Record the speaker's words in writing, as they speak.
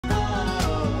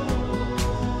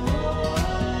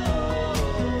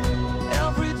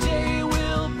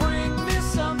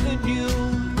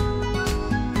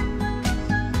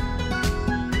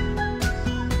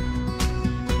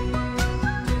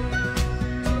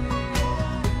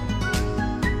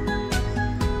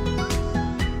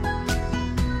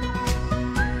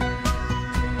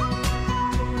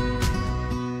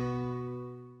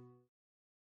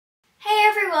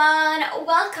everyone,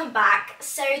 welcome back.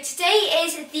 So today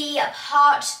is the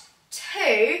part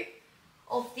 2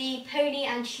 of the pony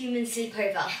and human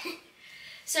sleepover.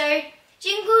 So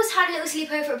Jingles had a little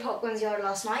sleepover at Popcorn's yard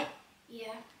last night.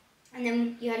 Yeah. And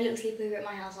then you had a little sleepover at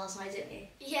my house last night, didn't you?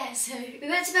 Yeah, so... We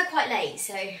went to bed quite late,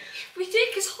 so... We did,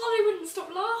 because Holly wouldn't stop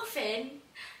laughing.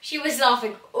 She was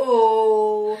laughing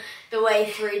all the way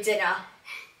through dinner.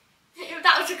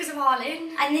 That was because of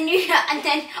Harlan. And then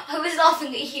I was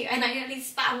laughing at you and I nearly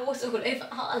spat water all over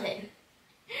Harlan.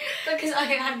 Because I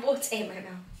had water in my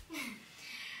mouth.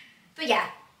 But yeah,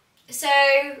 so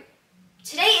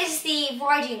today is the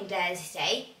riding dares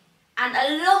day. And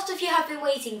a lot of you have been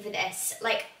waiting for this.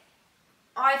 Like,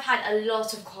 I've had a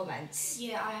lot of comments.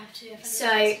 Yeah, I have to. So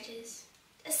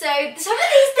some of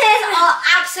these dares are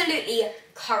absolutely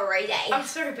crazy. I'm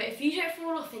sorry, but if you don't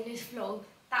fall off in this vlog,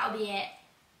 that'll be it.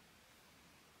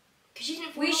 Because you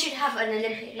didn't fall We off. should have an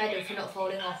Olympic medal for not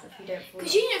falling off if we don't fall off.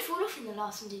 Because you didn't fall off in the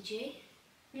last one, did you?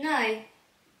 No.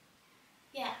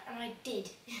 Yeah, and I did.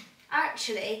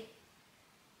 Actually.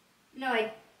 No,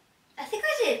 I think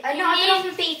I did. I You know I fell off nearly-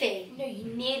 on Fifi. No, you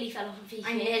nearly fell off on Fifi.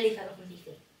 I nearly fell off on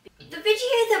Fifi. The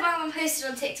video that my mum posted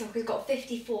on TikTok has got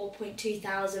 54.2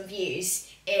 thousand views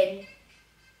in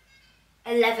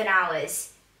 11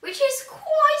 hours, which is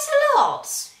quite a lot.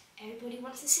 Everybody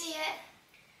wants to see it.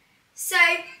 So,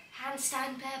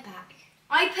 Handstand bareback.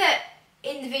 I put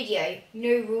in the video,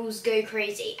 no rules, go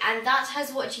crazy, and that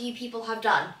has what you people have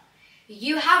done.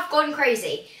 You have gone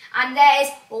crazy, and there is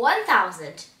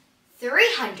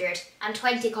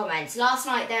 1,320 comments. Last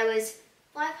night there was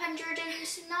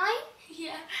 509.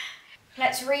 Yeah.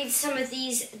 Let's read some of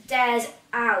these dares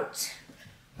out.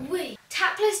 Wait.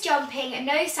 Tapless jumping,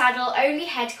 no saddle, only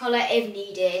head collar if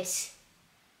needed.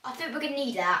 I think we're gonna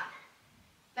need that.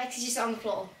 Becky's just on the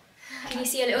floor. Can you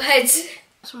see a little head?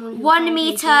 1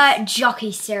 meter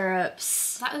jockey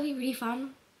stirrups. That would be really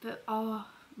fun, but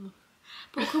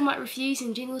Popcorn might refuse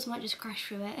and Jingles might just crash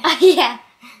through it. Yeah.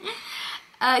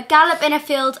 Gallop in a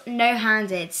field,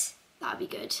 no-handed. That'd be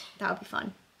good. That would be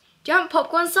fun. Jump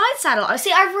popcorn side saddle. Oh,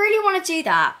 see, I really want to do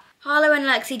that. Harlow and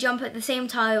Lexi jump at the same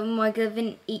time and we're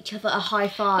giving each other a high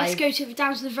five. Let's go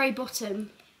down to the very bottom.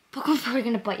 Popcorn's probably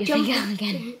going to bite your finger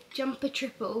again. Jump a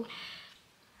triple.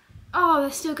 Oh,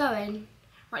 they're still going.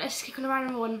 Right, let's kick on a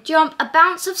random one. Jump a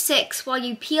bounce of 6 while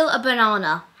you peel a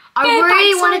banana. I Go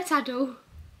really back want to... side saddle.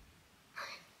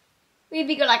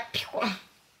 Maybe go like... Pew.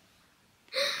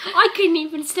 I couldn't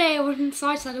even stay on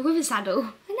side saddle with a saddle.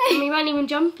 I know. And we weren't even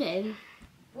jumping.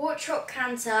 Walk trot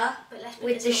canter But let's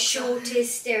with the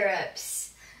shortest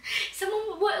stirrups.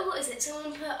 Someone, what is it?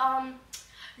 Someone put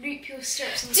loop your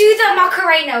strips. And Do the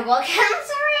Macarena while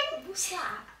cantering. What's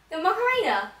that? The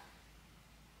Macarena.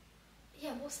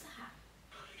 Yeah, what's that?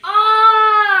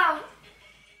 Ah!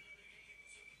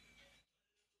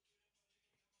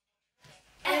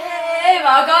 Hey,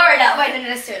 Macarena. Wait, no,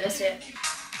 let's do it.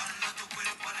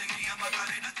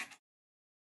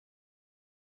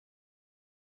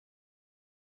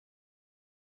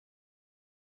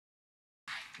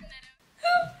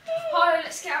 Oh,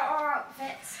 let's get out our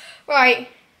outfits. Right,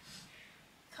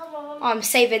 Come on. I'm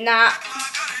saving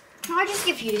that. Can I just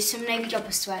give you some navy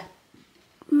jumpers to wear?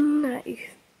 No. Are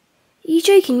you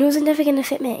joking? Yours are never going to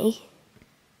fit me.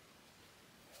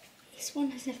 This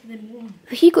one has never been worn.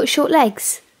 Have you got short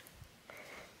legs?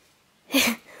 You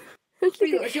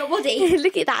got a short body.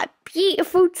 Look at that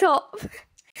beautiful top.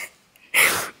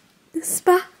 The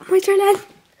spa, my darling.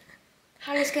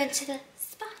 Harry's going to the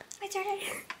spa, my darling.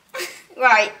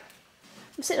 Right.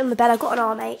 I'm sitting on the bed. I've got an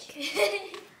armache.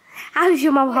 How does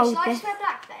your mum hold Shall I me? just wear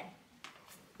black then?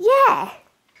 Yeah.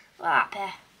 That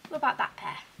pair. What about that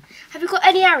pair? Have you got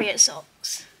any Harriet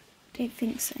socks? Don't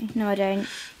think so. No, I don't.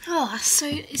 Oh, that's so...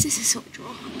 Is this a sock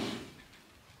drawer?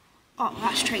 Oh,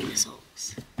 that's trainer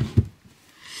socks.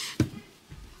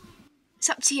 It's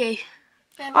up to you.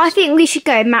 I think we should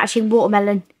go matching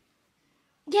watermelon.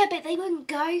 Yeah, but they won't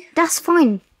go. That's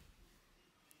fine.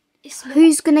 It's not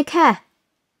Who's gonna care?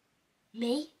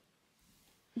 me.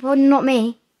 Well, not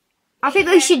me. I think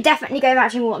we should definitely go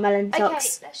matching watermelon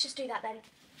socks. Okay, let's just do that then.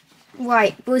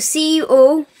 Right, we'll see you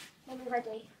all When we're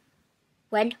ready.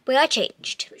 when we are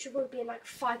changed. Which will probably be in like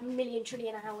 5 million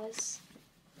trillion hours.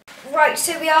 Right,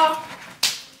 so we are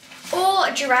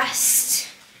all dressed.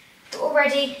 We're all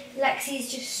ready. Lexi's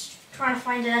just trying to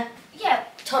find a Yeah,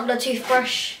 toddler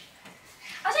toothbrush.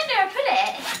 I don't know where I put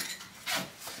it.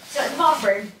 So at the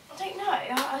bathroom. I don't know.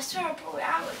 I swear I brought it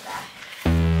out of there.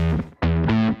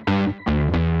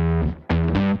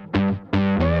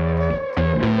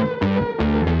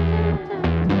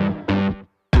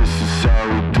 This is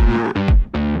how we do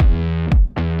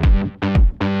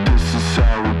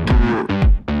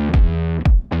it.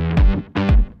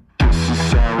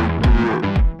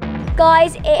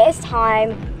 Guys, it is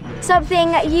time.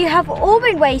 Something you have all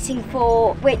been waiting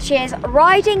for, which is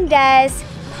Riding Dares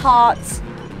Part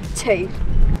 2.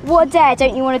 What dare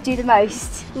don't you want to do the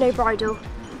most? No bridle.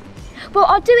 Well,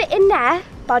 I'll do it in there,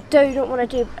 but I do not want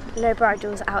to do no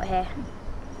bridles out here.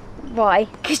 Why?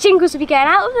 Because Jingles will be going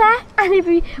out of there and he'll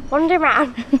be wandering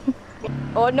around.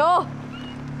 Oh no!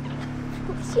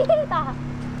 Did you hear that?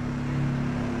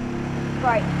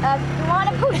 Right, you want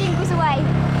to pull Jingles away?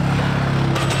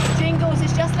 Jingles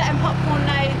is just letting Popcorn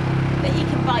know that he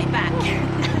can bite back.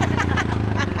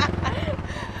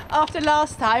 After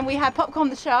last time we had Popcorn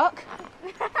the shark,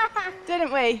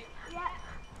 didn't we? Yeah.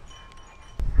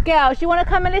 Girls, do you want to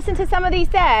come and listen to some of these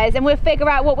dares and we'll figure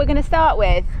out what we're going to start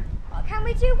with? Can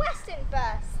we do Western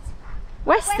first?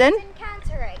 Western?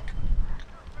 Cantering.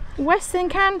 Western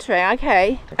cantering,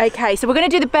 okay. Okay, so we're going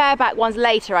to do the bareback ones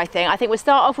later, I think. I think we'll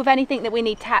start off with anything that we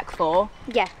need tack for.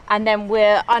 Yeah. And then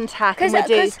we'll untack and we'll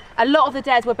do... A lot of the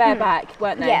dares were bareback,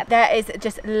 weren't they? Yeah. There is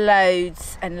just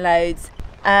loads and loads.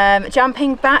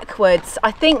 Jumping backwards.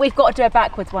 I think we've got to do a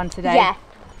backwards one today. Yeah.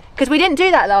 Because we didn't do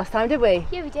that last time, did we?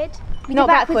 Yeah, we did. We Not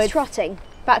did backwards backwards. trotting.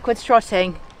 Backwards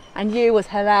trotting. And you was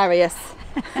hilarious.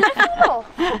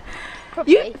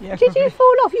 Probably. Did you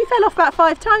fall off? You fell off about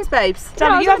 5 times, babes.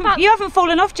 Darling, you haven't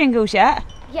fallen off Jingles yet,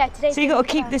 Yeah, today. so you've got to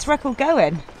keep this record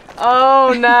going.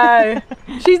 Oh no.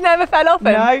 She's never fell off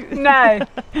him? No.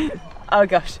 No. Oh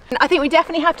gosh. I think we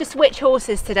definitely have to switch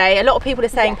horses today. A lot of people are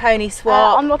saying pony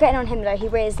swap. I'm not getting on him though. He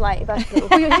rears like vertical.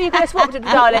 Who are you going to swap with,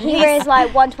 darling? He rears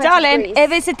like 120 Darling, degrees.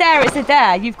 if it's a dare, it's a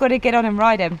dare. You've got to get on and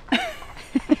ride him.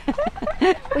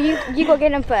 Well, you got to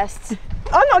get him first.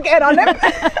 I'm not getting on him.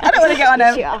 I don't want to get on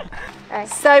him. Sure. Right.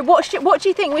 So what do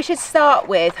you think we should start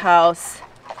with, Hals?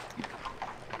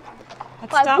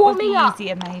 I'd Like start with warming the up.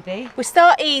 easier, maybe. We'll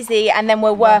start easy and then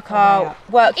we'll work our way our up.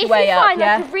 work If your way you up, find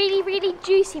yeah? like a really, really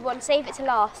juicy one, save it to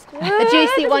last. The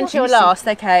juicy one till last,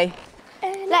 okay.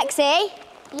 Lexi,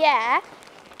 Yeah.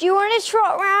 do you want to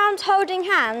trot around holding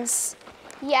hands?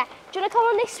 Yeah. Do you want to come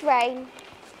on this rein?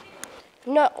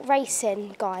 Not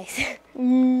racing, guys.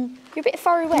 You're a bit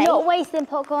far away. Not wasting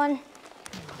popcorn.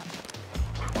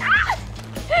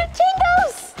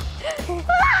 Jingles!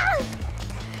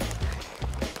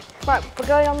 Right, we're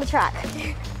going on the track.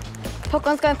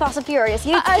 Popcorn's going fast and furious.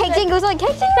 You kick Jingles on, kick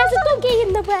Jingles There's a on. doggy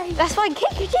in the way. That's fine,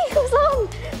 kick your Jingles on.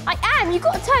 I am. You've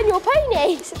got to turn your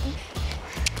ponies.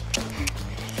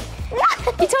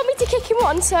 You told me to kick him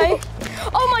on, so.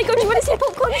 Oh my god, you want to see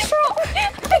Popcorn trot?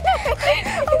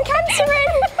 I'm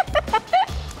cantering.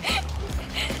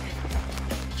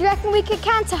 Do you reckon we could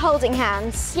canter holding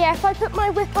hands? Yeah, if I put my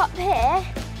whip up here.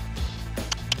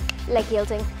 Leg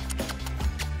yielding.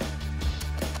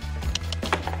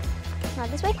 Now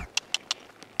this way.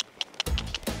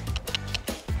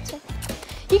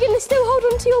 You can still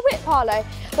hold on to your whip, Harlow.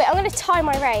 Wait, I'm going to tie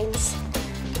my reins.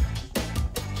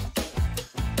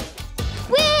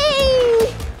 Whee!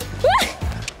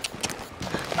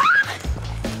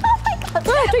 Oh my god!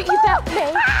 Oh, don't you help me!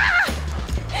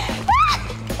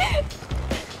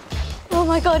 Oh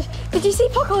my god, did you see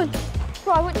Popcorn?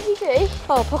 Right, what did you do?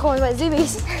 Oh, Popcorn went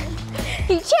zoomies.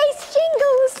 He chased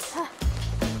Jingles.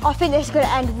 I think this is going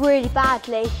to end really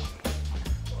badly.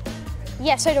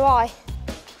 Yeah, so do I.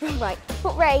 Right.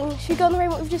 What rein? Should we go on the rein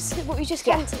what we just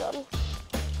canted on?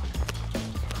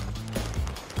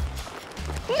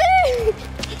 No!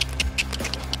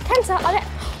 Canter, I let.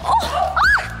 Oh!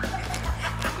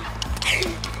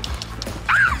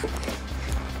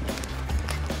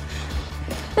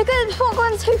 Look at the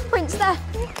Popcorn's hoofprints there.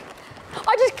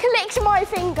 I just clicked my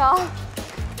finger.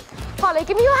 Harlow,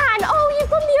 give me your hand. Oh, you've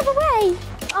gone the other way.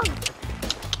 Oh.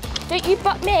 Don't you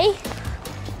butt me.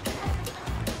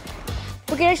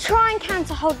 We're going to try and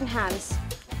canter holding hands.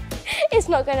 It's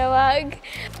not going to work.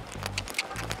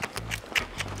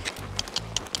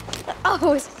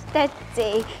 Oh,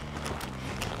 steady.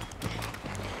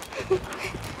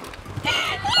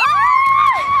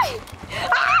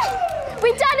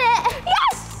 We've done it! Yes!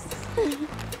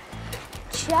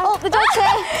 Oh, the dog's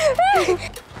here.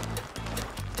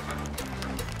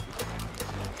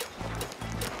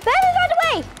 Bear ran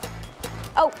away.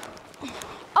 Oh.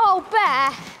 Oh,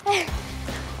 Bear.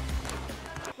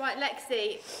 Right,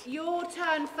 Lexi, your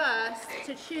turn first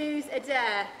to choose a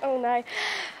dare. Oh no.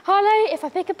 Harlow, if I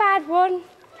pick a bad one,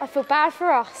 I feel bad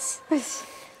for us.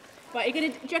 Right, do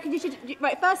you reckon you should,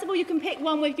 right, first of all you can pick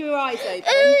one with your eyes open.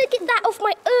 Get that off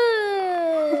my.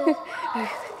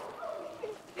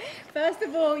 First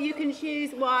of all, you can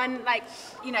choose one, like,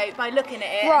 you know, by looking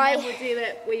at it. Right. And then we'll do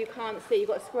it where you can't see, you've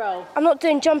got to scroll. I'm not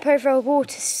doing jump over a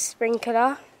water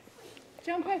sprinkler.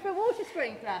 Jump over a water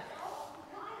sprinkler.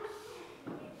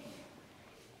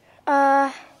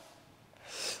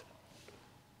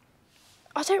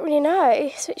 I don't really know.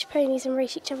 Switch ponies and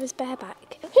race each other's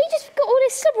bareback. He just got all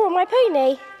this slobber on my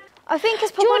pony. I think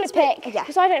it's Do you want to pick? Yeah.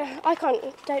 Because I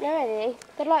don't know any.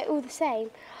 They're like all the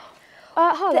same.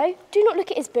 Harlow, do not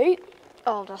look at his boot.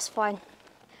 Oh, that's fine.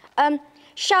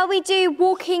 Shall we do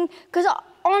walking? Because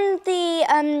on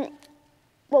the,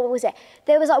 what was it?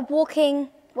 There was like walking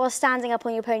while standing up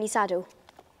on your pony saddle.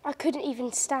 I couldn't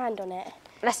even stand on it.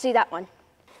 Let's do that one.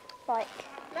 Like,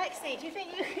 Lexi, do you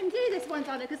think you can do this one,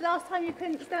 Donna? Because last time you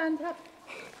couldn't stand up.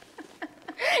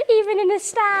 even in a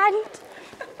stand.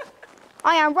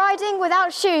 I am riding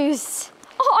without shoes.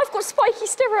 Oh, I've got spiky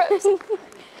stirrups. So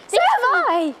have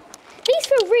I. These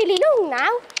feel really long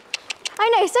now. I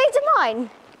know, so do mine.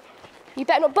 You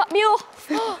better not butt me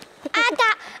off.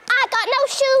 I got no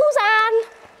shoes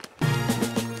on.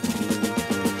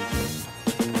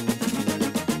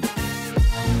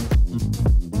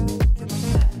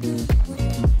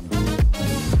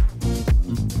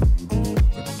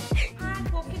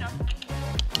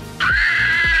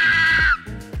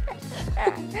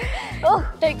 Oh,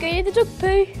 Don't go near the dog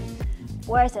poo.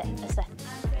 where is it? It's there.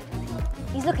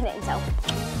 He's looking at himself.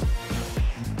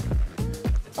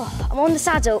 Oh, I'm on the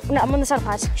saddle. No, I'm on the saddle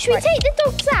pad. Should we take the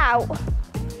dogs out?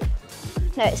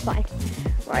 No, it's fine.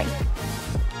 Right.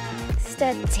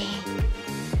 Steady.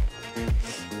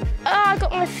 Oh, I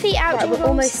got my feet out. Right, we're Jingles.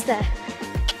 almost there.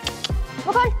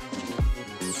 Walk on.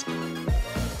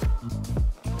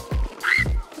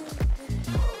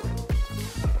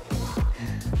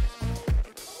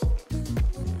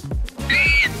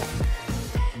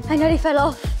 I nearly fell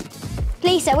off.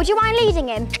 Lisa, would you mind leading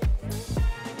him?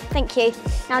 Thank you.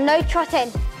 Now, no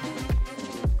trotting.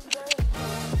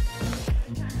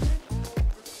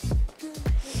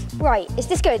 Right, is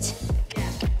this good?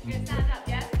 Yeah. You can stand up,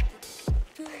 yeah?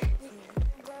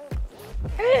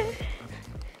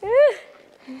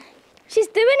 She's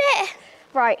doing it.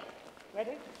 Right.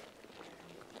 Ready?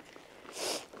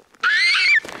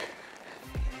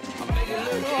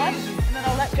 And then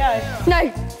I'll let go.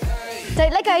 No.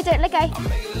 Don't let go, don't let go.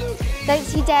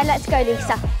 Don't you dare let go,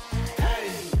 Lisa.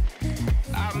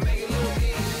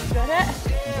 Got it?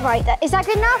 Right, is that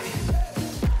good enough?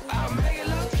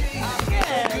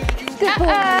 Good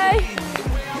boy.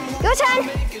 Your turn.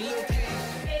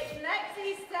 It's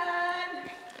Lexi's turn.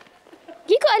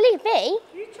 You gotta leave me.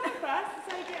 You try first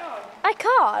to take it on. I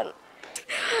can't.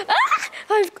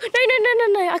 No,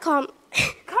 I can't.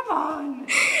 Come on.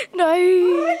 No.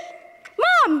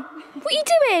 Mum, what are you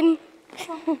doing?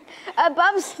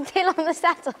 Bum's still on the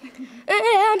saddle.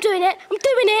 I'm doing it. I'm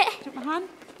doing it. Take my hand.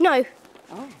 No.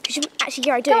 Oh. Actually,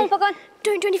 yeah, I do. Go on, fuck on.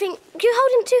 Don't do anything. You're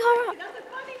holding too high up. That's a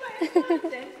funny way of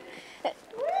standing.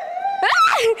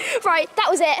 Right, that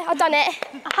was it. I've done it.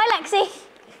 Hi, Lexi.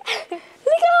 Look at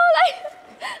Harlow.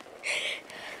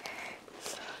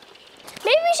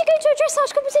 Maybe we should go to a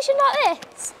dressage competition like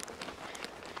this.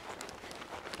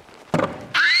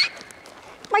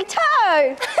 My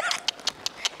toe.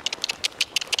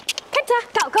 Kenta.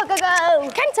 Go, go, go, go.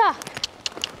 Kenta.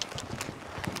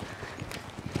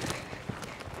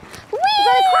 You're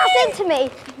going to crash into me.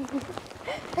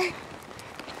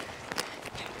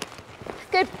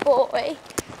 Good boy.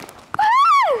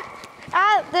 Woo!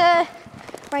 Out the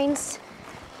reins.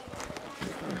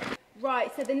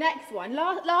 Right, so the next one.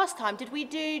 Last time, did we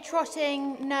do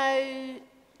trotting? No,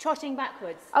 trotting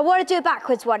backwards. I want to do a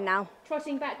backwards one now.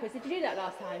 Trotting backwards. Did you do that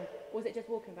last time? Or was it just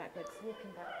walking backwards?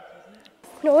 Walking backwards, wasn't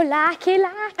it? No, lucky.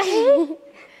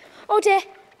 Oh dear.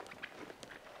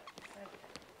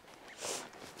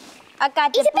 I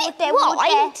got He's a bit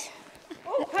wide.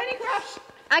 Oh, pony crash.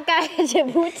 I got the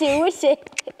booty.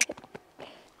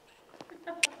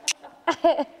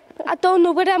 I don't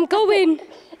know where I'm going.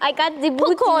 I got the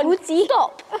Popcorn, booty.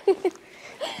 stop.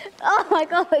 Oh my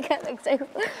god, I can't look so. Right,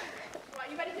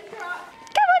 you ready to trot?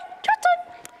 Come on, trot on.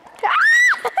 Ah!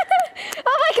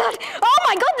 Oh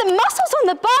my god, the muscles on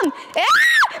the bum. Ah!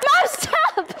 No,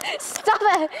 stop. Stop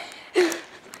it.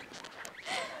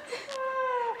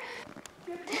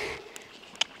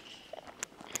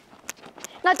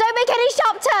 Now don't make any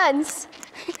sharp turns.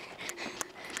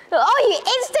 Oh, you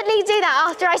instantly do that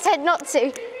after I said not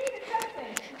to.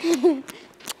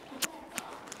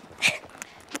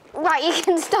 Right, you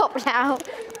can stop now.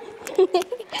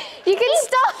 You can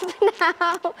stop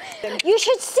now. You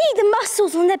should see the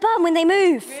muscles on their bum when they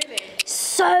move. Really?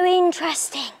 So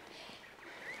interesting.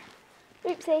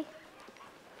 Oopsie.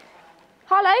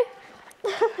 Harlow,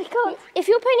 I can't. if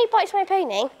your pony bites my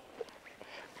pony,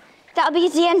 That'll be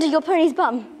the end of your pony's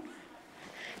bum.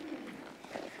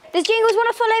 Does Jingles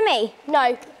want to follow me?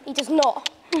 no, he does not.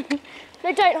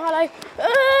 No, don't, Harlow. Look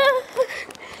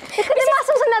at the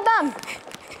muscles on their bum.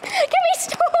 Can we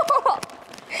stop?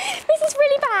 This is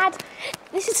really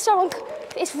This is so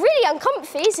it's really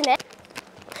uncomfy, isn't it?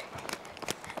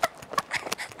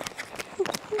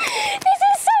 This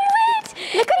is so weird.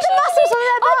 Look at the muscles on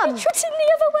their I'll bum. be trotting the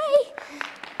other way.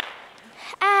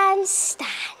 And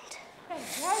stand.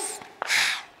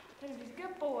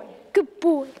 Good boy. Good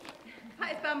boy. Pat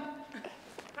his bum.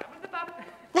 Pat with the bum.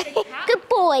 Good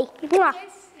boy. Mwah.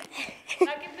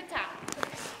 Now give him a tap.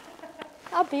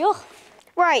 I'll be off.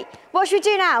 Right, what should we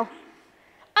do now?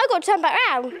 I got to turn back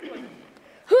round.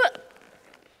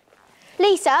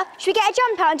 Lisa, should we get a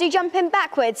jump out and do jumping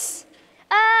backwards?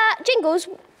 Jingles,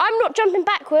 I'm not jumping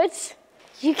backwards.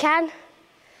 You can.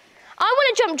 I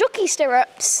want to jump jockey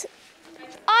stirrups.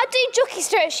 I'll do jockey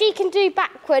stirrups, she can do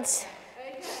backwards.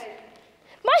 Okay.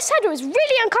 My saddle is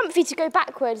really uncomfy to go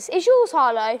backwards. Is yours,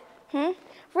 Harlow?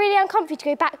 Really uncomfy to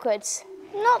go backwards.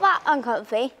 Not that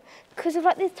uncomfy. Because of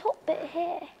like this top bit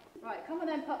here. Right, come on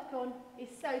then, Popcorn. He's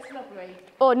so slobbery.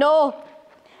 Oh no.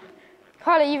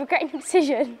 Harlow, you regret your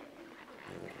decision.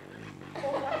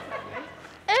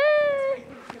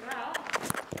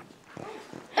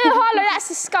 Harlow, that's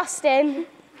disgusting.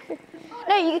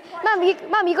 No,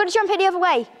 Mum, you got to jump it the other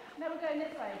way. No, we're going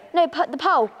this way. No, put the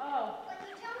pole. Oh.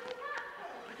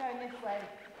 We're going this way.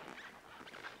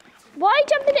 Why are you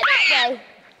jumping it that way?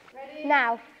 Ready?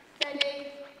 Now.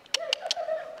 Steady.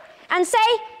 And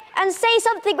say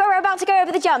something when we're about to go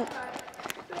over the jump.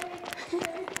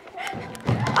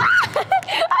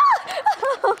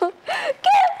 Good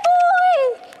boy!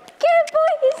 Good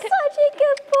boy! He's such a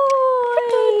good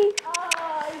boy!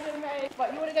 Oh, he's amazing.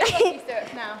 Right, you want to go jockey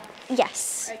stirrups now?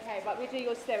 Yes. Okay, right, we'll do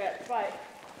your stirrups. Right.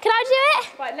 Can I do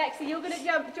it? Right, Lexi, you're going to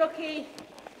jump jockey.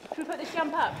 Should we put this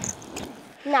jump up?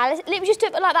 Nah, let me just do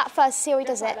it like that first, see how he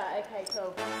does Like it. that, okay,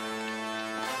 cool.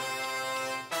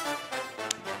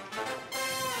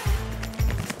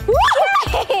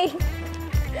 Whee!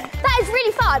 That is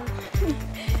really fun.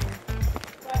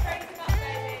 Right, raise him up,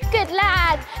 baby. Good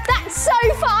lad. That's so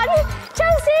fun.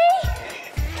 Chelsea,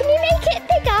 can you make it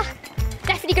bigger?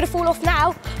 Definitely going to fall off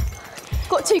now.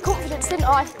 Got too confident, didn't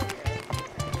I?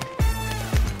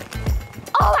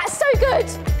 Oh, that's so good.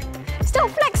 Stop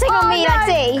flexing on me,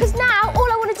 Lexi. Because now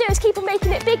all I want to do is keep on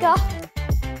making it bigger.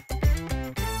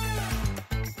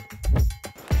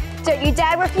 Don't you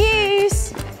dare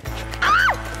refuse.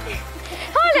 Ah!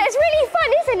 Harlow, it's really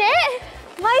fun, isn't it?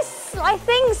 My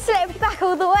thing slipped back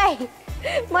all the way.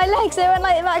 My legs are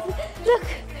like look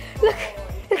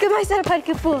at myself, like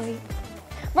a boy.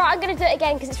 Right, I'm going to do it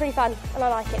again because it's really fun and I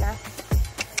like it now.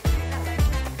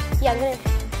 Yeah, I'm going to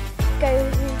go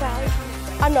round.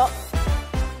 I'm not.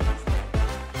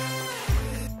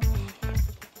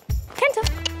 Kenta.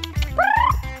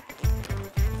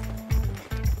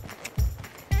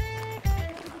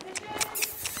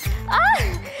 Ah!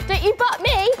 Don't you butt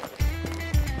me.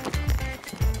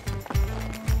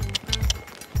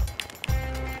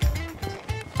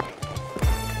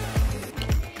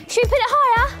 Should we put it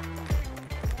higher?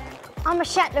 I'm a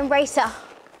Shetland racer.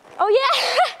 Oh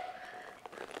yeah!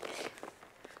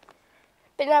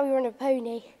 But now we're on a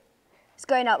pony. It's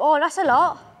going up. Oh, that's a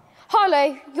lot.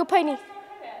 Harlow, your pony.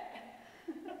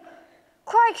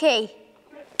 Crikey.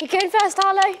 You're going first,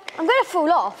 Harlow. I'm going to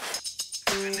fall off.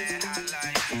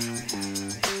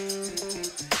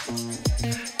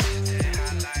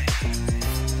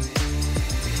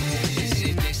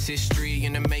 This history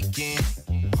in the making.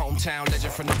 Hometown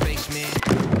legend from the basement.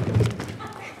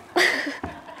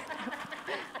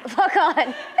 Fuck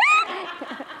on.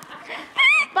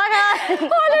 Fuck on.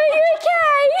 Harlow, are you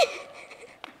okay?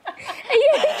 Are you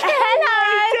okay? Hello.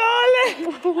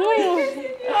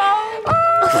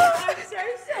 I'm so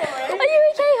sorry. Are you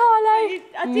okay, Harlow?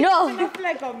 I didn't No. have enough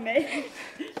leg on me.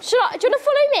 Do you want to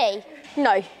follow me?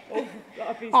 No.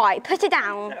 That'll be, All right, put it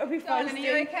down. that'll be fun. Darling, are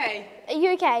you okay? Are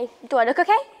you okay? Do I look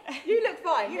okay? You look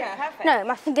fine, yeah. Perfect. No,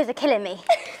 my fingers are killing me.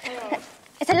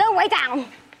 It's a long way down.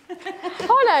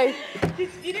 Harlow. You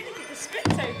didn't get the spit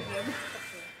over them.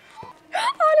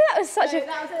 Harlow, that was such a...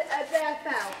 That was a bear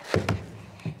fell.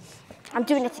 I'm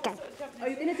doing it again. Oh,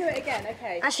 you're going to do it again?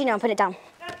 Okay. Actually, no, I'm putting it down.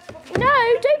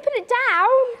 No, don't put it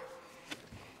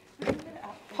down.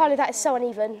 Harlow, that is so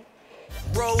uneven.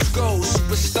 Rose gold,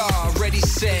 superstar, ready,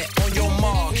 set, on your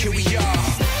mark, here we are.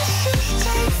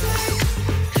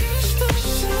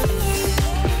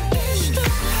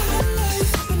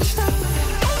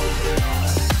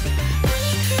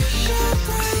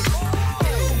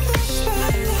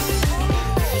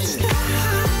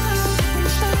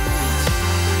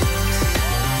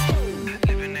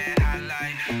 Living that high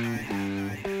life.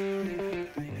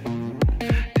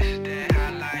 This is that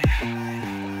high life.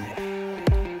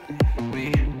 We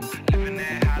living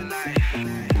that high life.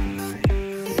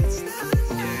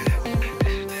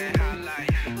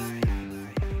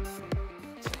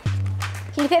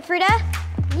 fit through there?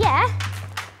 Yeah.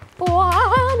 Oh,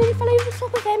 I nearly fell over the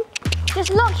top of him. Just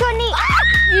lock your knee. Ah!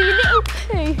 You little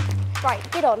poo.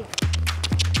 Right, get on.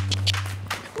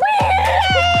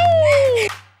 Whee!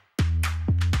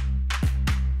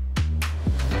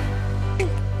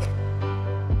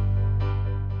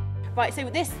 Right, so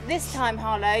this time,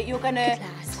 Harlow, you're gonna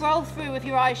scroll through with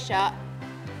your eyes shut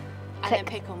and then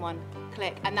pick on one.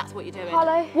 Click, and that's what you're doing.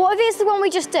 Hello. What if it's the one we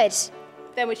just did?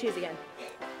 Then we choose again.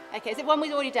 Okay, so one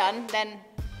we've already done, then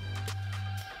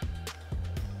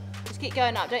just keep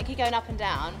going up. Don't keep going up and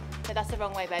down. So that's the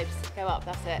wrong way, babes. Go up,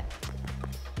 that's it.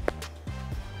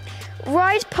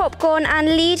 Ride Popcorn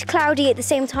and lead Cloudy at the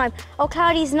same time. Oh,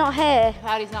 Cloudy's not here.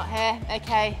 Cloudy's not here.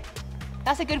 Okay.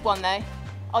 That's a good one, though.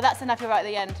 Oh, that's enough. You're right at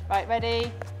the end. Right,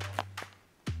 ready?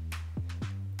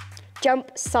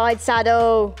 Jump, side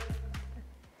saddle.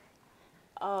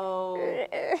 Oh.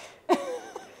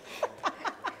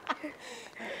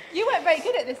 You weren't very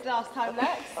good at this last time,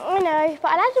 Lex. I know, but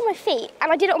I landed on my feet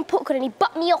and I did it on Popcorn and he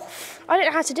butt me off. I don't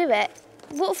know how to do it.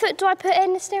 What foot do I put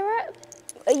in the stirrup?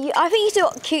 I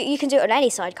think you can do it on any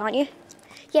side, can't you?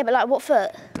 Yeah, but like what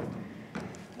foot?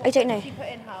 I don't know. You put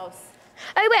in house.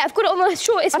 Oh wait, I've got it on the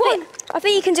shortest one. I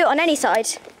think you can do it on any side.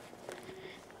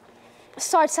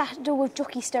 Side saddle with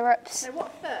jockey stirrups. So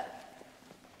what foot?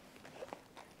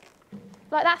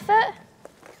 Like that foot?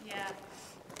 Yeah.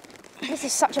 This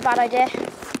is such a bad idea.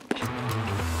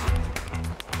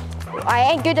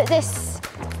 I ain't good at this.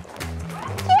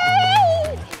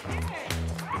 Yay!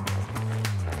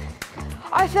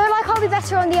 I feel like I'll be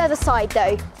better on the other side,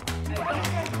 though.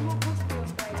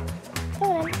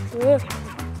 Come on then.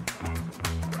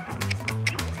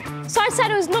 Side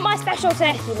saddle is not my specialty.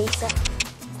 Thank you, Lisa.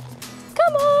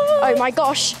 Come on. Oh my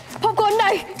gosh. Popcorn,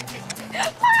 no.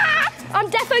 Ah! I'm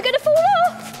defo gonna fall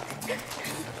off.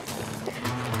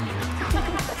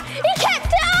 He kept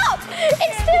it up.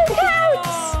 It still counts.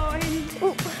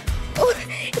 Oh,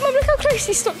 Mum, look how close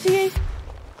he stopped to you.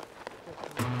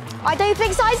 I don't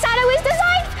think side saddle is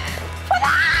designed for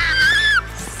that.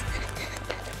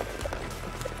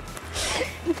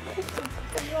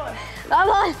 Come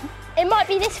on. It might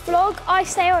be this vlog. I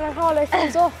stay on and Harlow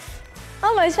falls off.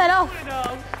 Almost fell off.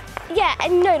 Yeah,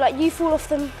 and no, like you fall off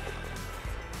them.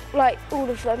 Like all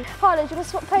of them. Harlow, do you want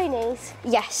to swap ponies?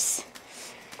 Yes.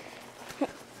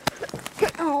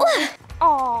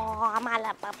 Oh, my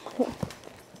love.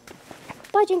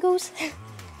 Bye, Jingles.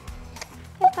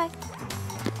 Bye.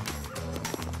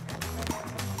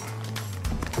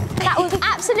 That was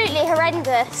absolutely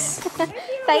horrendous.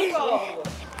 Thank you.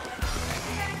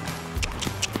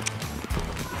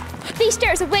 These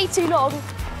stairs are way too long.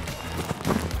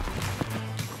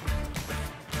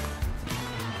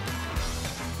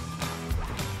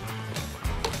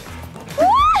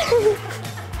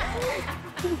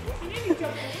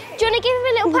 Do you want to give him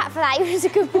a little pat for that? He was a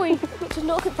good boy. Not to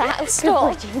knock at that. Stop.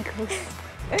 Are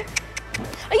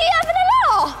you having a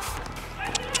laugh?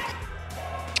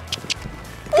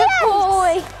 Good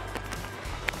boy.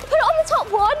 Put it on the top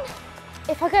one.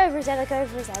 If I go over his head, I go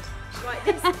over his head. Right,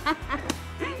 this.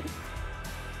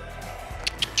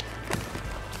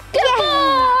 Good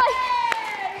boy.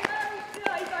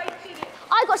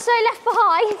 I got so left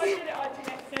behind.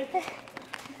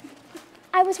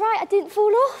 I was right, I didn't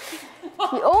fall off.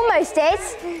 You almost did.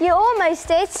 You almost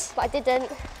did. But I didn't.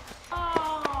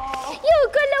 Oh, You're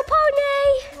a good little pony.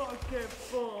 what a good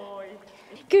boy.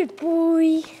 Good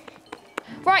boy.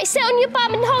 Right, sit on your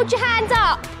bum and hold your hands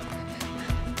up.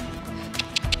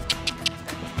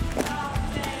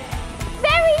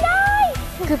 Very nice.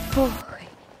 Good boy.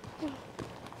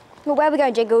 Well, where are we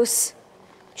going, Jingles?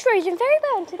 Trojan, very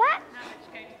well into that.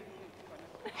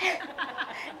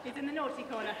 He's in the naughty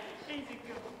corner.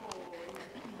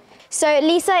 So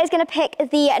Lisa is going to pick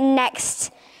the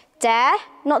next dare.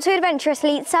 Not too adventurous,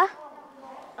 Lisa.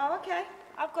 Oh, okay.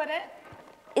 I've got it.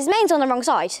 His mane's on the wrong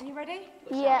side. You ready?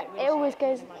 Yeah, it always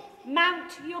goes.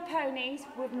 Mount your ponies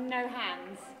with no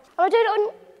hands. Am I doing it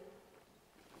on?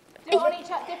 Do it on each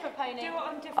different pony. Do it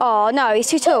on different... Oh no, he's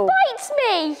too tall. Bites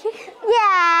me.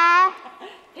 Yeah.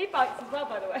 He bites as well,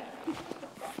 by the way.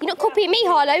 You're not copying me,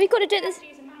 Harlow. We've got to do this.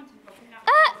 Use a mountain block and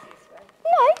that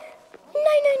No.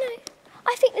 No.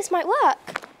 I think this might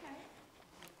work.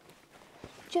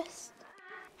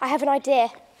 I have an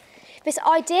idea. This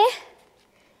idea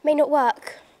may not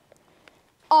work.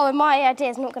 Oh, and my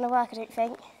idea's not going to work, I don't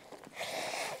think.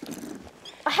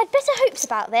 I had better hopes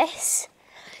about this.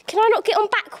 Can I not get on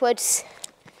backwards?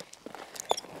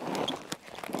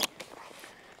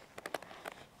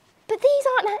 But these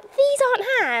aren't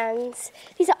hands.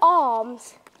 These are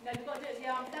arms. No, you've got to do it with the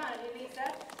arms down, you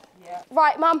Lisa.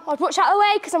 Right, Mum, I'd watch out of the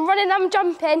way because I'm running and I'm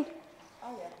jumping.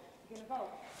 Oh yeah, you're going to roll.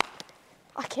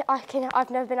 I've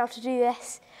never been able to do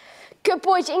this. Good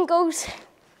boy, Jingles.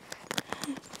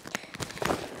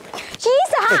 She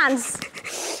used her hands.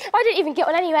 I didn't even get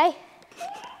one anyway.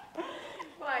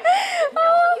 Right.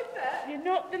 Oh. You're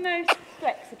not the most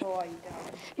flexible, are you,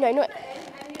 darling? No, not.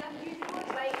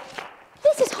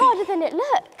 This is harder than it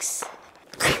looks.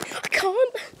 I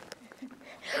can't.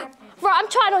 Right, I'm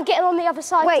trying on getting on the other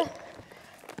side. Wait.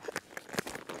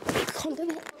 I can't do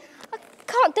it. I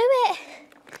can't do it.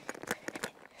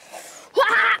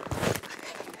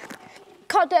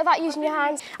 Can't do it without using your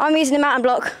hands. I'm using the mountain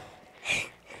block.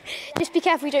 Just be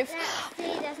careful you don't. See,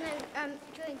 there's no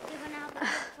drink given out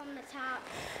from the tap.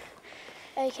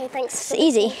 Okay, thanks. It's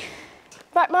easy.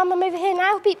 Right, Mum, I'm over here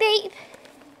now. Beep, beep.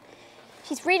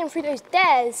 She's reading through those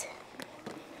dares.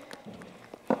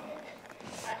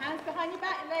 Hands behind your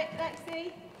back,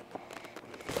 Lexi.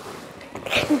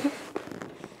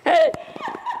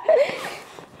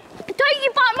 Don't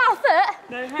you bite my foot.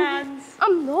 No hands.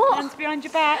 I'm not. Hands behind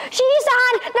your back. She used her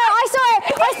hand. No, I saw it.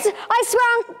 I swear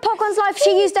on Popcorn's life,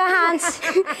 she used her hands.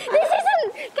 This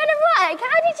isn't gonna work.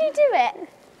 How did you do it?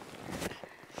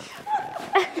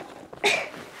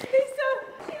 Lisa,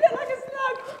 she looked like a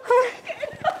slug.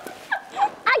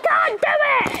 I can't do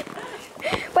it.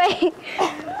 Wait.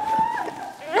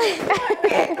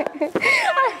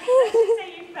 Say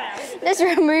you fell. Let's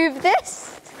remove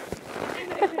this.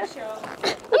 Come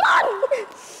on.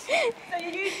 So you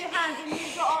use your hands and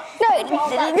you've got... No,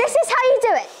 this is how you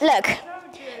do it. Look.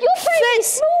 Your foot is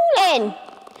smaller. In.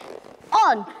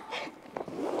 On.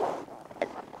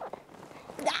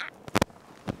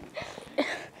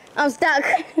 I'm stuck.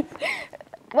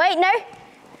 Wait, no.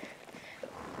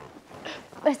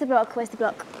 Where's the block? Where's the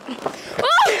block?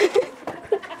 Oh!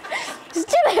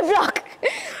 Still a block.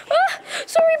 Oh,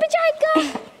 sorry,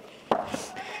 Bajanga.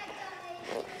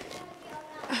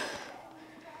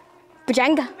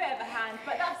 Bajanga. A bit of a hand,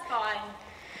 but that's fine.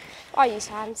 I use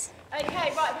hands.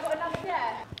 Okay, right, we've got another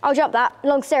dare. I'll jump that.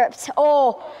 Long stirrups.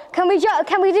 Or can we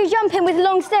do jumping with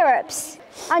long stirrups?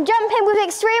 I'm jumping with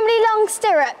extremely long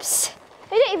stirrups.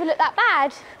 They don't even look that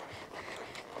bad.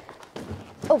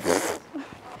 Oh.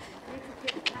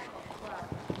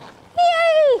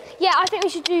 Yay! Yeah, I think we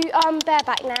should do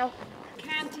bareback now.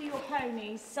 Canter your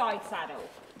pony's side saddle.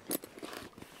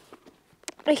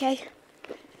 Okay.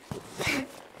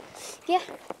 Yeah.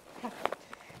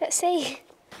 Let's see.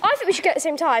 I think we should go at the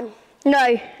same time,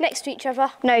 No. next to each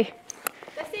other. No.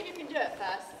 Let's see if you can do it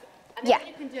first. And Yeah. then when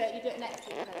you can do it, you do it next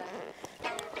to each other.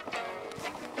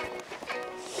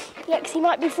 Lexi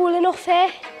might be falling off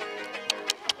here.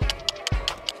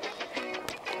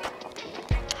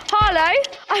 Harlow,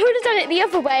 I would have done it the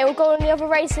other way or go on the other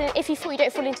race if you thought you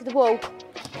don't fall into the wall.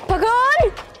 Back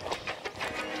on!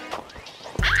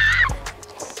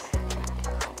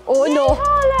 Oh no.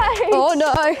 Harlow! Oh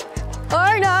no.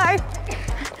 Oh no.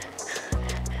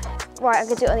 Right, I'm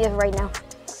gonna do it on the other road now.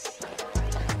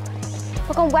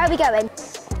 Back on, where are we going?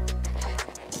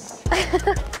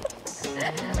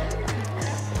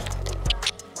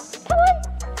 Come on.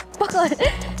 Back on.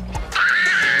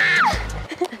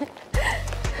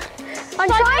 I'm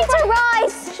trying to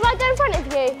rise. Shall I go in front of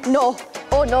you? No.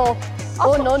 Oh no.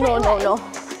 Oh no, no, no, no.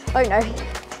 Oh no.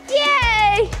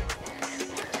 Yay!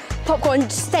 Popcorn,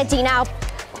 steady now.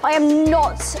 I am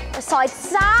not a side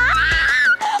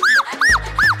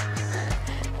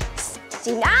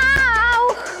Steady now.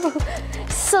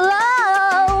 Slow.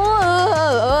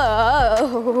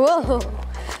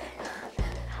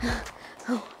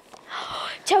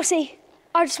 Chelsea,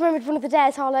 I just remembered one of the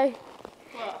dares, Harlow.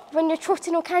 What? When you're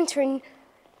trotting or cantering,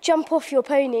 jump off your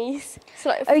ponies. So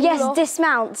like Oh yes, fall off.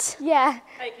 dismount. Yeah,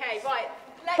 Okay, right.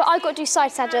 but I've got to do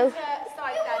side saddle.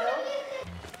 Side saddle.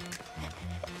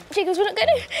 Jiggles, we're not going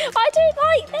to. I don't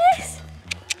like this.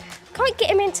 Can't get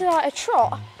him into like a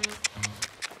trot.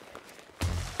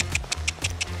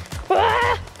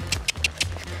 Ah!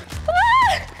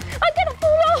 Ah! I'm going to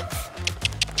fall off.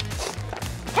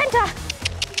 Kenta.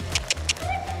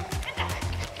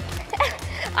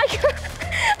 I can't.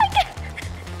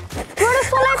 Do you want to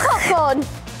follow Popcorn?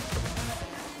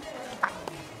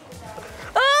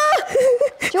 Ah!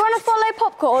 Do you want to follow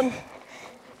Popcorn?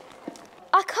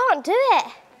 I can't do it.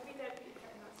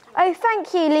 Oh,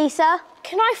 thank you, Lisa.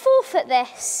 Can I forfeit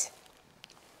this?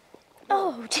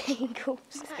 Oh, Jingles.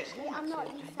 Actually, I'm not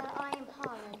Lisa, I am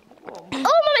Harlow. Oh,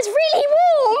 Mum, it's really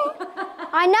warm.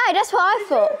 I know, that's what I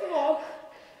thought.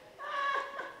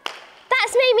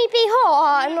 That's made me be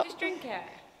hot. I'm not... Just drink it.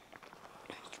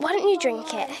 Why don't you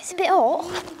drink it? It's a bit hot.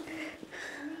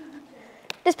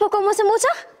 Does Popcorn want some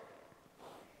water?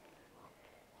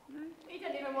 He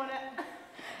doesn't even want it.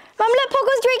 Mum, look,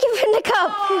 Popcorn's drinking from the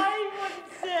cup. I want it.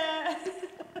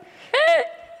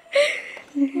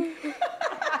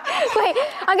 Wait,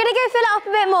 I'm gonna go fill it up a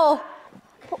bit more.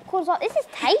 Popcorn's like, this is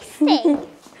tasty.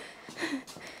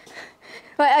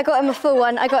 Right, I got him a full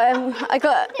one. Look. Everyone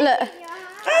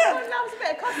loves a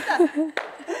bit of Costa.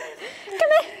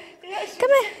 Come here.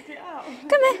 Come here.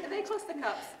 Come here. Are they Costa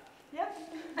cups? Yep.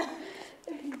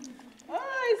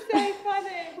 Oh, it's so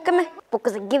funny. Come here.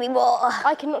 Because give me more.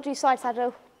 I cannot do side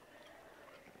saddle.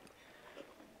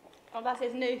 Oh, that's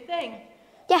his new thing.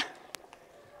 Yeah.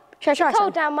 Should I try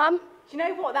Cold down, Mum. Do you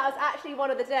know what? That was actually one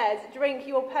of the dares. Drink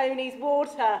your pony's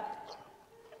water.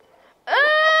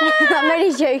 I'm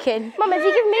only joking. Mum, have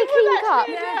you given me a clean cup?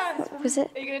 Yes. Was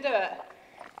it? Are you going to do it?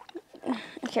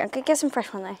 Okay, I'm going to get some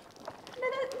fresh one though.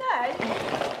 No. Are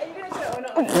you going to do it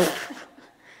or not?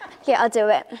 Yeah, I'll do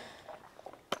it.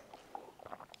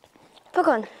 Look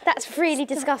on. That's really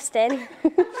disgusting.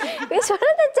 It's one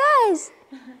of the days.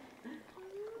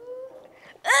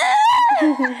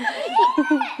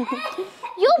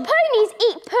 Your ponies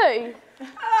eat poo.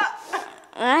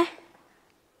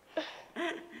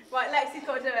 Right, Lexi's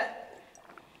got to do it.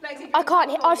 Lexi, I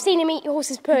can't. I've seen him eat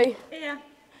horse's poo. Yeah.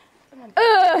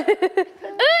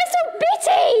 It's so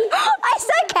bitty. It's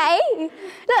okay.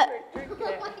 Look. Oh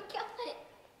my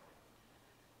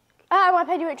god. My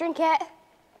pony won't drink it.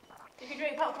 You can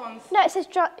drink popcorns. No, it says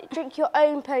drink your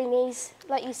own ponies,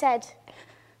 like you said.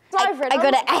 I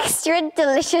got it extra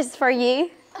delicious for you.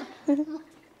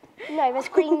 No, there's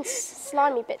green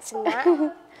slimy bits in that.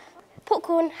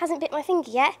 Popcorn hasn't bit my finger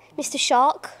yet. Mr.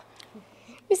 Shark.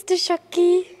 Mr.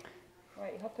 Sharky.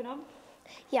 Right, you hopping on?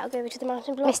 Yeah, I'll go over to the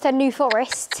mountain block. Mr. New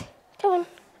Forest. Come on.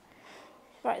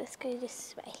 Right, let's go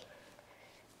this way.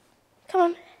 Come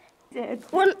on.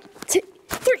 1, 2,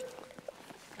 3.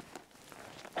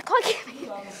 I can't get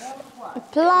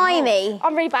it. Blimey.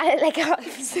 I'm really bad at leg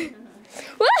ups.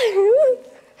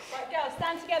 Right, girls,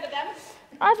 stand together then.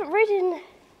 I haven't ridden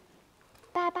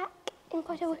bareback in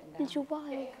quite a little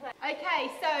while. Okay,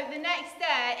 so the next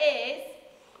dare is,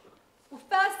 well,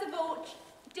 first of all,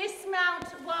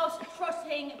 dismount whilst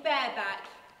trotting bareback.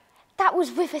 That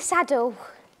was with a saddle.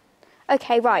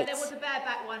 Okay, right. There was a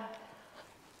bareback one.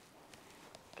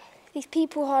 These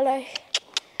people, Harlow,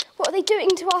 what are they doing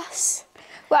to us?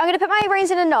 Well, I'm going to put my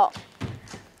reins in a knot.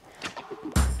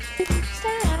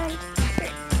 Stand.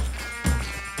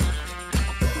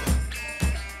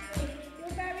 You're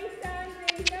very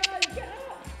sandy. No, get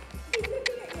up. He's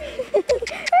looking at you.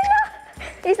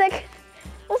 He's like,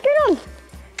 what's going on?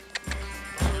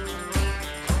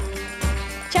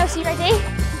 Chelsea, ready?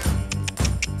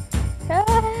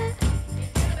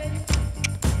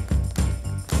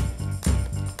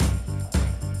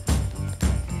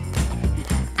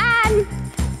 And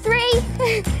 3,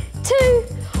 2,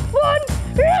 1.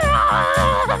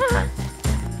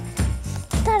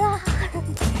 Ta-da!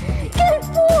 Good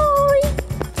boy!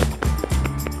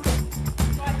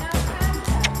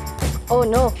 Oh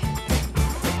no.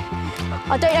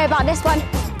 I don't know about this one.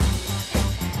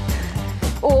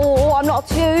 Oh, I'm not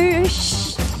too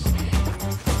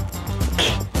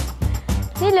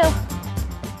Hello.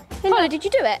 Harlow, did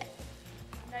you do it?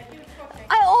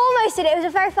 I almost did it. It was a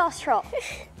very fast trot.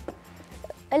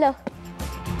 Hello.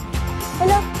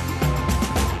 Hello.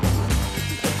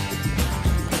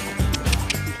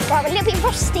 Right, we're a little bit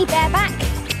rusty bareback.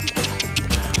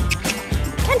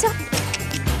 Canter.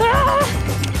 Ah!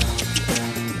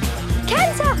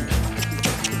 Canter.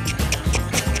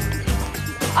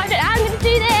 I don't know how I'm going to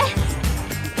do this.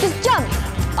 Just jump.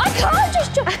 I can't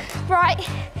just jump. Right.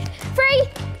 3,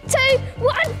 2,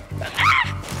 1. Ah!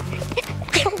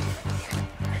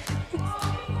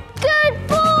 Good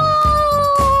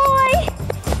boy.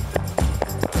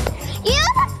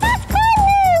 You're the best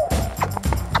canoe.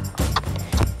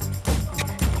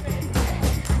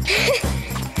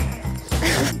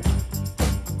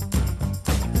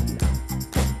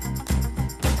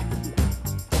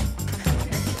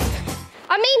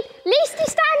 I mean, at least he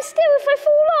stands still if I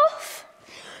fall off.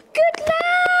 Good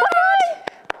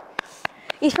lad!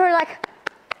 He's probably like,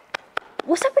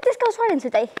 what's up with this girl's riding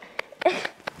today?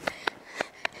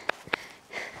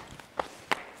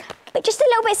 But just a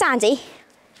little bit sandy.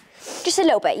 Just a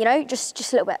little bit, you know, just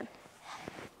a little bit.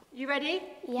 You ready?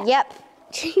 Yep.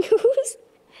 Jingles.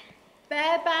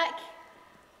 Bareback,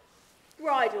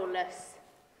 bridleless.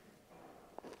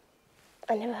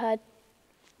 I never heard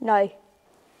No.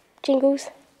 jingles.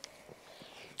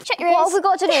 Check your What ears. have we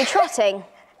got to do? Trotting?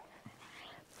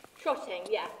 Trotting,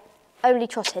 yeah. Only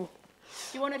trotting.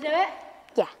 Do you want to do it?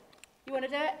 Yeah. You want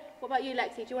to do it? What about you,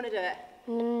 Lexi? Do you want to do it?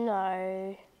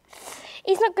 No.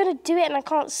 He's not going to do it and I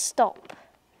can't stop.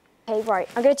 Okay, right.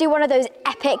 I'm going to do one of those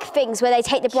epic things where they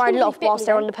take the bridle off Bit me whilst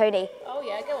they're then. on the pony. Oh,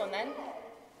 yeah, go on then.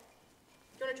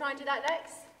 want to try and do that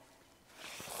next?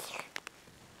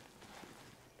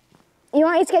 You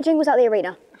might need to get Jingles out of the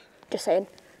arena. Just saying.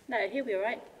 No, he'll be all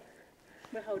right.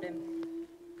 We'll hold him.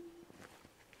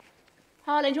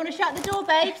 Harlan, do you want to shut the door,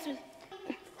 babes?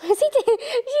 What's he doing?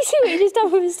 Did you see what he just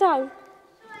done with his tongue?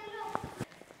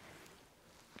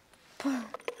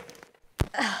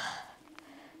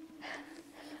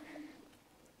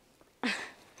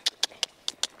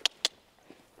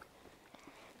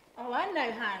 Oh, and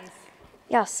no hands.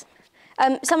 Yes.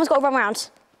 Someone's got to run round.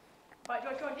 Right, do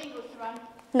you want Jingles to run?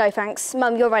 No, thanks.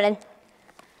 Mum, you're running.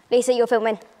 Lisa, you're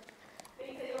filming.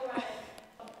 Lisa, you're running.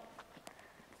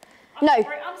 No.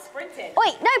 I'm sprinting.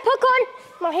 Wait, no, popcorn!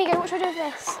 Mum, here you go. What should I do with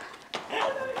this?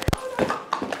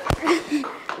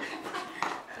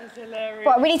 That's hilarious.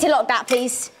 Right, we need to lock that,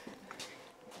 please.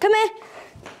 Come here.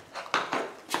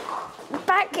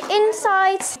 Back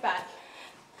inside. Back.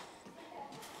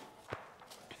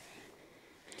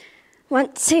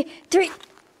 1, 2, 3.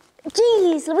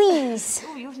 Jeez, Louise.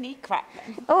 Oh, your knee cracked.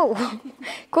 Oh,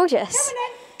 gorgeous.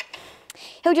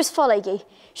 He'll just follow you.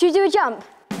 Should we do a jump?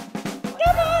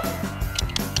 Come on.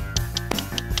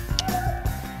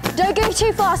 Don't go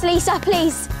too fast, Lisa,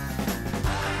 please.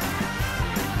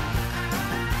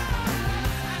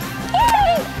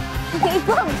 He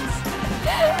bumped.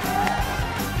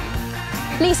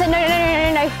 Lisa,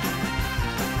 no.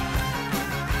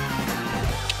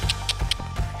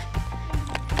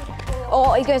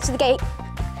 Oh, he goes to the gate.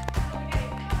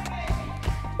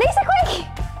 Lisa, quick!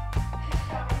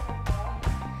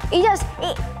 He does.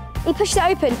 He pushes it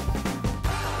open.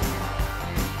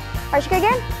 Right, should we go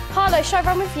again? Harlow, should I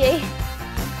run with you?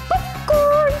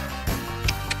 Popcorn!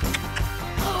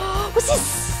 What's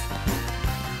this?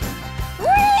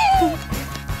 Woo!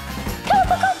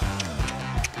 Come on.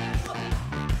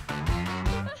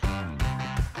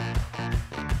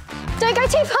 Don't go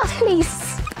too fast,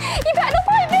 please. You better not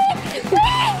bite me. Good boy!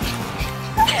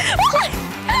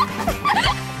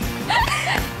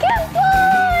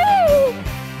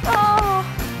 Oh.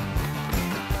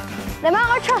 The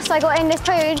amount of trust I got in this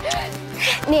pony.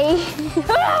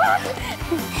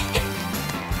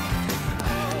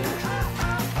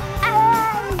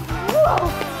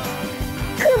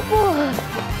 Good boy.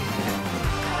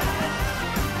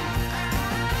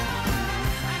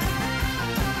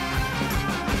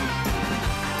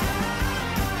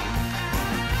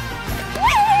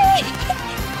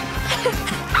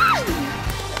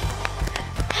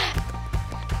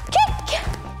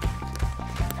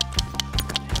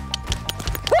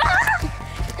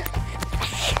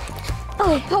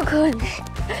 Oh, popcorn.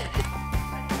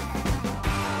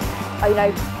 Oh no.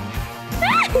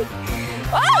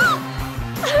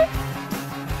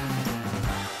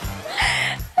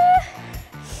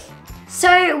 So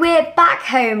we're back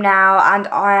home now and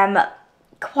I am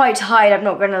quite tired, I'm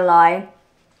not gonna lie.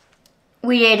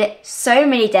 We did so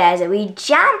many dares that we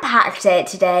jam-packed it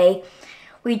today.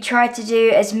 We tried to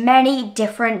do as many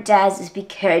different dares as we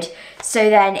could, so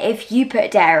then if you put a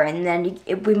dare in, then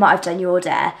we might have done your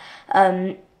dare.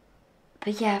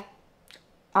 But yeah,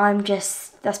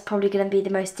 that's probably going to be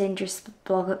the most dangerous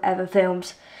vlog I've ever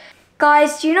filmed.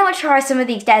 Guys, do not try some of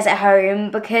these dares at home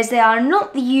because they are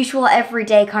not the usual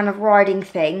everyday kind of riding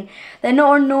thing. They're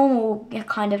not a normal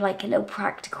kind of like a little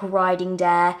practical riding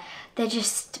dare. They're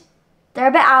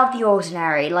a bit out of the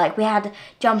ordinary. Like we had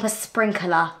jump a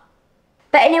sprinkler.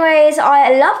 But anyways,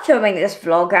 I love filming this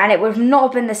vlog and it would have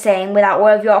not been the same without all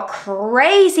of your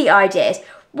crazy ideas.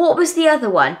 What was the other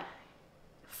one?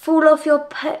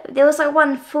 There was like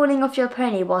one falling off your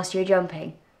pony whilst you were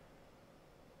jumping.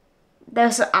 There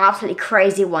were some absolutely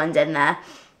crazy ones in there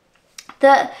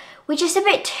that were just a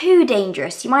bit too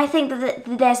dangerous. You might think that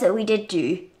the dares that we did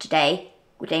do today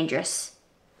were dangerous,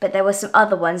 but there were some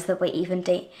other ones that were even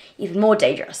more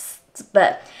dangerous.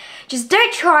 But just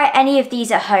don't try any of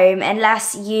these at home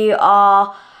unless you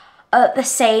are at the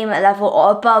same level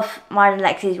or above mine and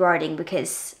Lexi's riding,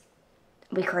 because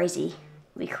we're crazy.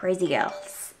 We're crazy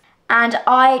girls. And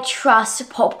I trust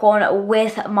Popcorn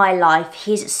with my life.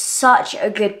 He's such a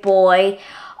good boy.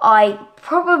 I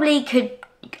probably could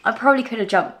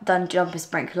have done jump a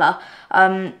sprinkler,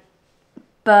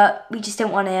 but we just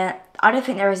don't want to. I don't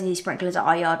think there is any sprinklers at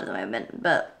our yard at the moment,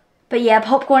 but yeah,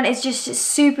 Popcorn is just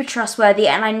super trustworthy,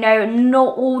 and I know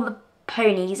not all the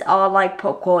ponies are like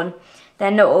Popcorn.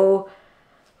 They're not all.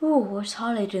 Oh, what's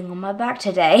Harley doing on my back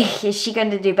today? Is she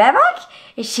going to do bareback?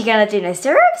 Is she going to do no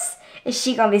stirrups? Is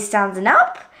she going to be standing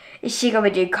up? Is she going to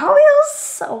be doing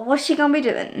cartwheels? Or what's she going to be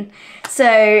doing? So,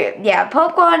 yeah,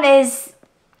 Popcorn is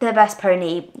the best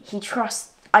pony.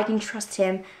 I can trust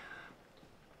him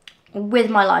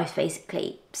with my life,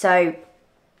 basically. So,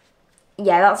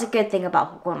 yeah, that's a good thing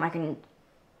about Popcorn. I can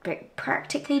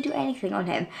practically do anything on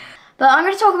him. But I'm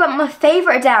going to talk about my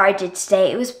favourite dare I did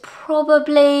today. It was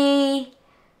probably...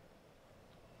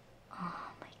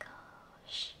 Oh my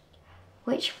gosh.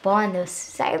 Which one? There was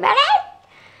so many.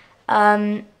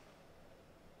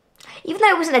 Even though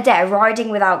it wasn't a dare, riding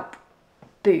without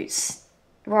boots,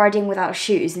 riding without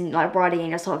shoes, and like riding in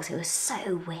your socks, it was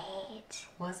so weird.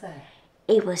 Was it?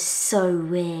 It was so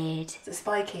weird. Is it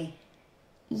spiky?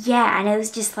 Yeah, and it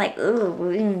was just like,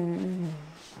 ooh,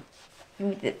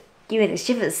 give me the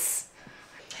shivers.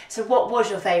 So what was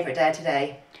your favourite dare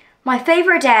today? My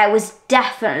favourite dare was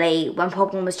definitely when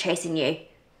Pogman was chasing you.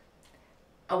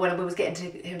 Oh, when we was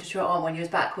getting him to trot on, when he was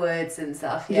backwards and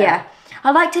stuff, Yeah.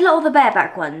 I liked a lot of the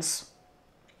bareback ones.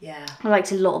 Yeah. I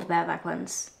liked a lot of the bareback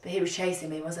ones. But he was chasing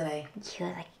me, wasn't he? He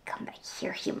was like, come back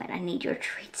here, human, I need your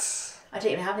treats. I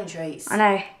don't even have any treats. I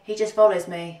know. He just follows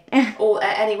me. Or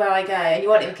anywhere I go, and you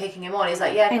weren't even kicking him on. He's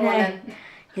like, yeah, come on then.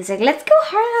 He's like, let's go,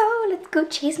 Harlow, let's go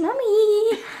chase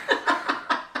Mummy.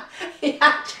 He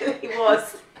actually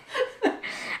was.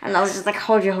 And I was just like,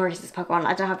 hold your horses, Pokemon.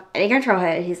 I don't have any control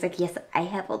here. He's like, yes, I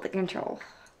have all the control.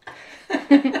 Oh,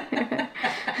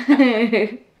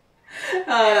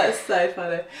 that's so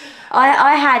funny.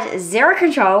 I had 0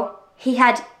 control. He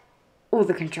had all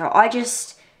the control. I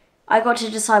got to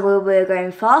decide whether we were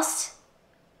going fast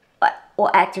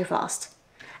or extra fast.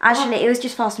 Actually, it was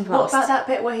just fast and fast. What about that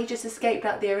bit where he just escaped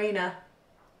out the arena?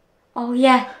 Oh,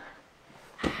 yeah.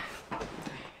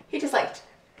 He just like,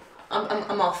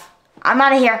 I'm off. I'm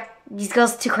out of here. These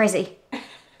girls are too crazy.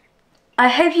 I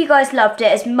hope you guys loved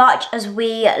it as much as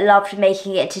we loved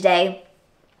making it today.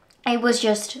 It was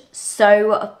just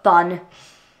so fun.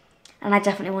 And I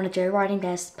definitely want to do Riding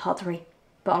Dares part 3,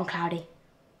 but on Cloudy.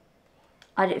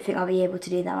 I don't think I'll be able to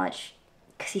do that much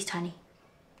because he's tiny.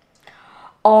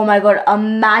 Oh my god,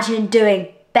 imagine doing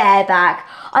bareback.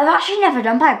 I've actually never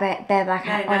done bareback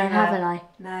on him, haven't I?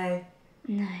 No.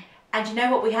 No. And you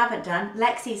know what we haven't done?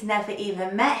 Lexi's never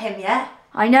even met him yet.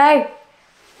 I know,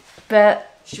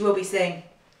 but... She will be soon.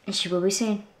 And she will be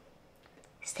soon.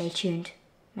 Stay tuned.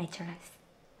 Later, nice.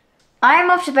 I am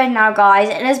off to bed now, guys.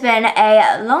 It has been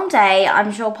a long day.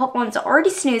 I'm sure Pop1's already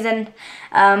snoozing.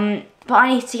 But I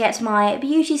need to get to my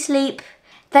beauty sleep.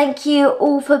 Thank you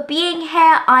all for being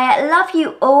here. I love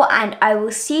you all, and I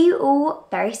will see you all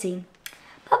very soon.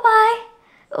 Bye-bye.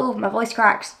 Oh, my voice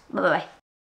cracks. Bye-bye.